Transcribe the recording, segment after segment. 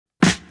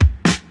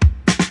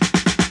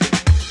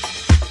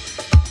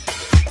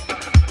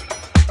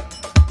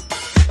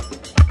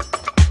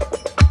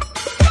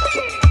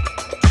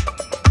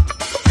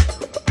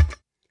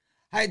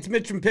Hi, it's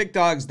Mitch from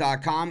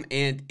Pickdawgz.com,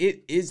 and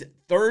it is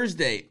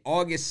Thursday,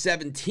 August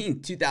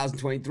 17th,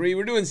 2023.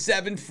 We're doing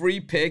 7 free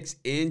picks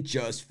in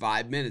just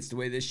 5 minutes. The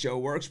way this show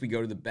works, we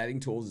go to the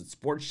betting tools at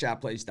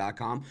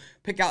sportschatplace.com,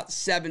 pick out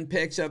 7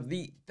 picks of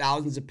the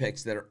thousands of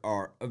picks that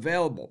are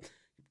available.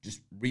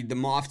 Just read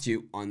them off to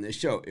you on this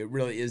show. It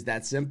really is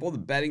that simple. The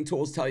betting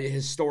tools tell you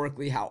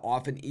historically how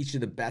often each of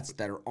the bets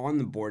that are on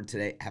the board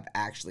today have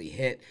actually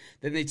hit.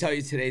 Then they tell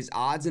you today's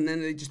odds, and then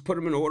they just put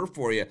them in order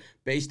for you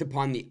based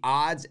upon the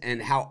odds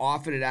and how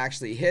often it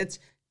actually hits.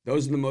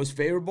 Those are the most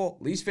favorable.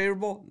 Least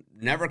favorable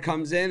never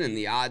comes in, and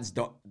the odds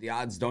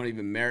don't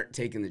even merit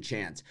taking the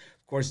chance.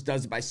 Of course, it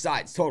does it by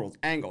sides, totals,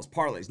 angles,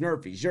 parlays,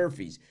 nerfies,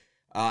 jerfies,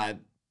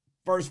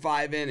 first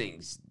 5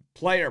 innings,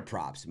 player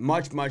props,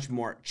 much, much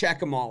more. Check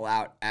them all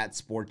out at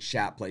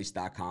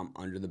sportschatplace.com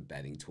under the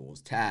betting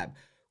tools tab.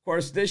 Of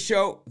course, this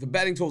show, the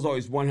betting tool is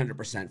always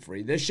 100%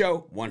 free. This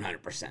show,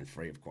 100%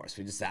 free, of course.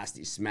 We just ask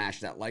you to smash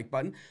that like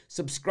button.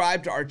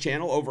 Subscribe to our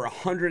channel. Over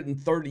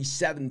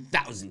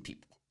 137,000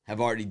 people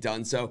have already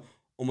done so.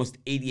 Almost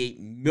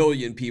 88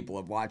 million people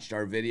have watched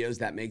our videos.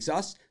 That makes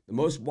us the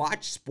most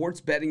watched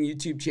sports betting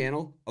YouTube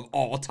channel of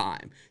all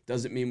time.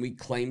 Doesn't mean we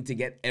claim to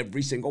get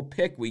every single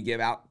pick we give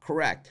out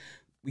correct.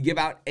 We give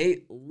out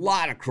a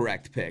lot of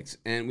correct picks,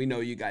 and we know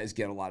you guys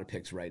get a lot of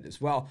picks right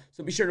as well.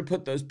 So be sure to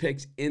put those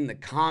picks in the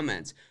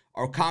comments.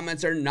 Our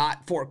comments are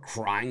not for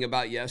crying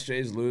about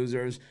yesterday's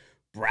losers,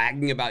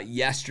 bragging about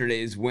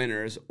yesterday's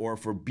winners, or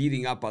for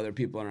beating up other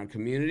people in our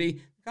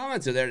community. The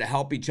comments are there to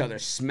help each other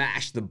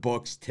smash the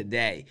books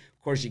today.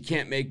 Of course, you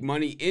can't make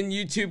money in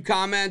YouTube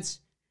comments.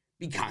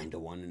 Be kind to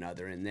one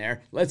another in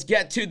there. Let's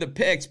get to the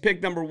picks.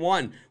 Pick number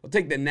 1. We'll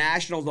take the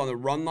Nationals on the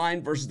run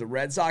line versus the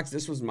Red Sox.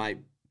 This was my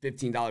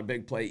 $15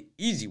 big play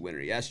easy winner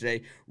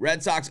yesterday.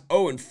 Red Sox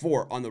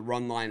 0-4 on the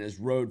run line as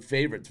road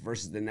favorites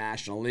versus the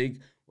National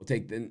League. We'll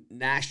take the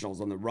Nationals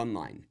on the run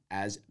line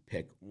as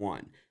pick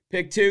 1.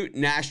 Pick 2,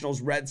 Nationals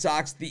Red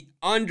Sox, the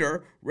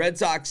under. Red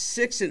Sox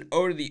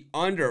 6-0 to the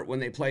under when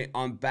they play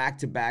on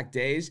back-to-back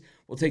days.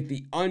 We'll take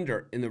the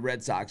under in the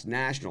Red Sox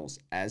Nationals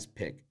as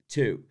pick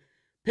 2.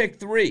 Pick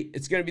 3,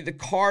 it's going to be the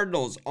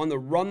Cardinals on the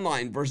run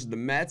line versus the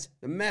Mets.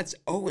 The Mets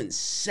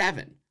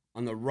 0-7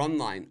 on the run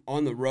line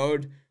on the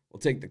road. We'll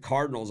take the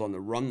Cardinals on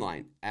the run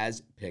line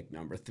as pick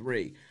number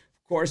 3.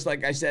 Of course,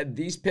 like I said,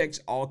 these picks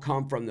all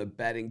come from the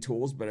betting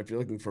tools, but if you're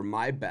looking for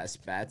my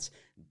best bets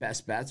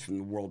from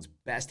the world's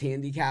best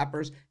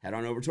handicappers, head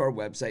on over to our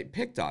website,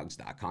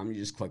 pickdawgz.com. You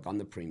just click on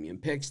the Premium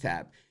Picks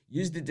tab.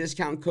 Use the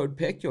discount code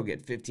PICK. You'll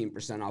get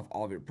 15% off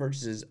all of your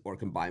purchases or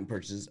combined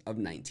purchases of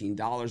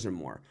 $19 or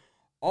more.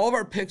 All of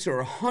our picks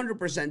are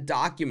 100%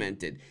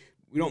 documented.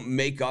 We don't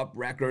make up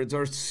records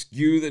or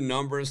skew the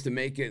numbers to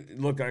make it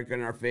look like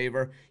in our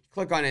favor.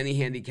 Click on any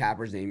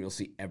handicapper's name, you'll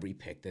see every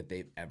pick that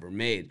they've ever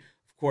made.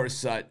 Of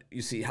course,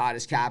 you see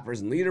hottest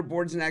cappers and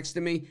leaderboards next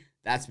to me.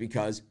 That's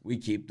because we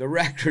keep the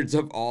records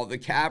of all the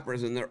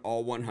cappers, and they're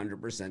all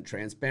 100%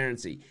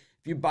 transparency.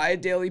 If you buy a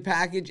daily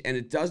package and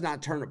it does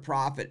not turn a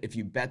profit if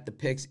you bet the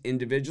picks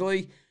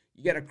individually,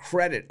 you get a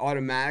credit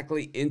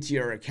automatically into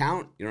your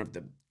account. You don't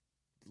have to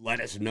let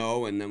us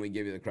know, and then we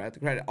give you the credit. The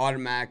credit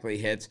automatically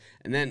hits,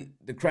 and then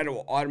the credit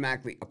will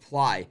automatically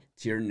apply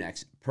to your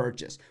next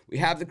purchase. We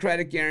have the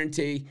credit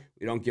guarantee.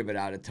 We don't give it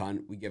out a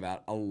ton. We give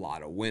out a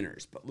lot of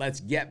winners. But let's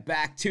get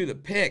back to the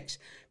picks.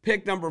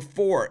 Pick number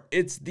 4,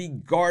 it's the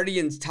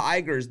Guardians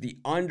Tigers, the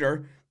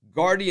under.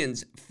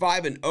 Guardians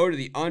 5-0 to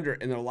the under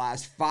in their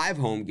last 5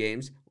 home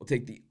games. We'll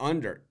take the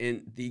under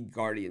in the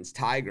Guardians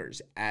Tigers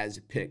as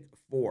pick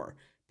 4.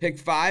 Pick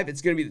 5,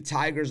 it's going to be the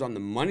Tigers on the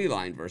money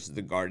line versus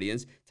the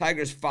Guardians.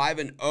 Tigers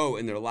 5-0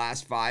 in their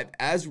last 5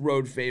 as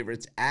road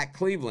favorites at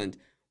Cleveland.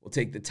 We'll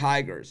take the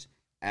Tigers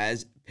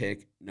as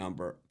pick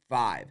number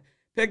 5.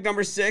 Pick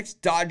number 6,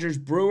 Dodgers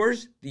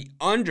Brewers, the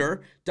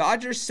under.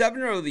 Dodgers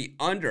 7-0 the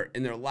under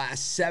in their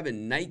last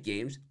 7 night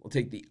games. We'll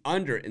take the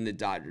under in the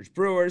Dodgers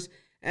Brewers.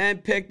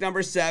 And pick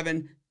number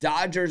 7,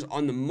 Dodgers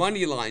on the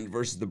money line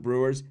versus the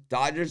Brewers.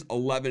 Dodgers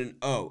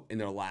 11-0 in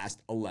their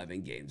last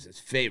 11 games as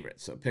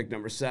favorites. So pick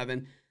number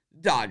 7,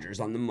 Dodgers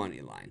on the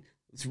money line.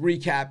 Let's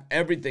recap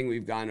everything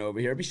we've gone over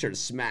here. Be sure to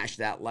smash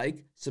that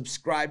like,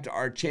 subscribe to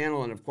our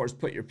channel, and of course,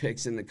 put your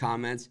picks in the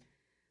comments.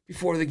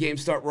 Before the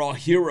games start, we're all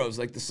heroes,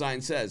 like the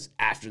sign says.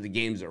 After the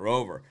games are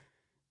over.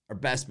 Our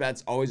best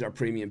bets, always our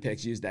premium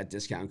picks. Use that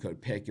discount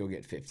code PICK. You'll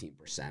get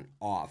 15%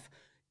 off.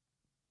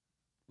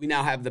 We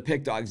now have the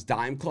Pick Dawgz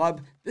Dime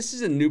Club. This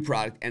is a new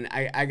product, and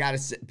I got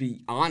to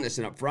be honest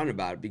and upfront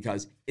about it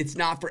because it's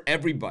not for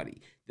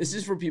everybody. This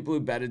is for people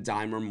who bet a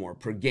dime or more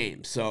per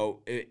game.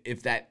 So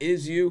if that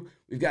is you,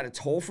 we've got a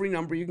toll-free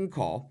number you can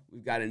call.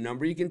 We've got a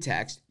number you can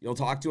text. You'll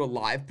talk to a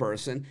live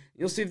person.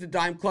 You'll see if the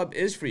Dime Club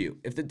is for you.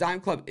 If the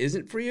Dime Club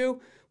isn't for you,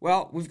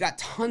 well, we've got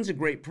tons of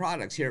great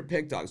products here at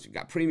Pick Dawgz. We've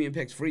got premium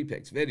picks, free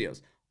picks,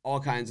 videos, all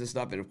kinds of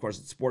stuff. And, of course,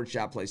 it's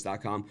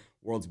sportschatplace.com,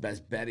 world's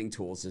best betting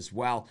tools as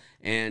well.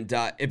 And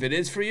if it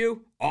is for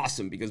you,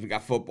 awesome, because we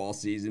got football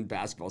season,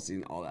 basketball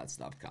season, all that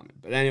stuff coming.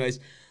 But anyways,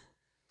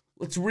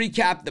 let's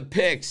recap the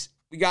picks.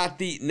 We got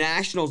the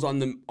Nationals on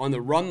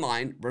the run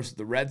line versus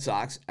the Red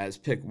Sox as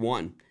pick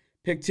 1.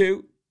 Pick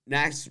 2,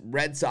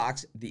 Red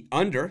Sox, the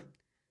under.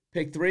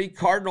 Pick 3,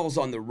 Cardinals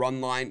on the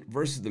run line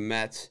versus the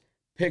Mets.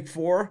 Pick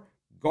 4,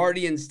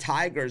 Guardians,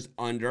 Tigers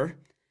under.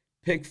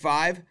 Pick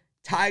 5,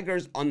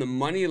 Tigers on the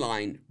money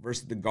line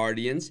versus the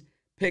Guardians.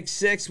 Pick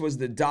 6 was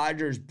the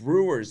Dodgers,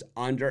 Brewers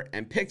under.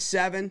 And pick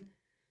 7,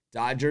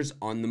 Dodgers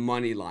on the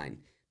money line.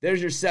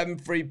 There's your 7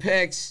 free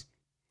picks.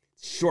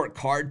 Short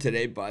card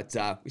today, but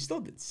we still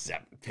did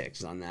 7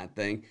 picks on that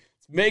thing.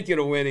 Let's make it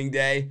a winning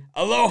day.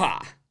 Aloha.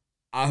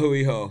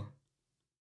 Ahui ho.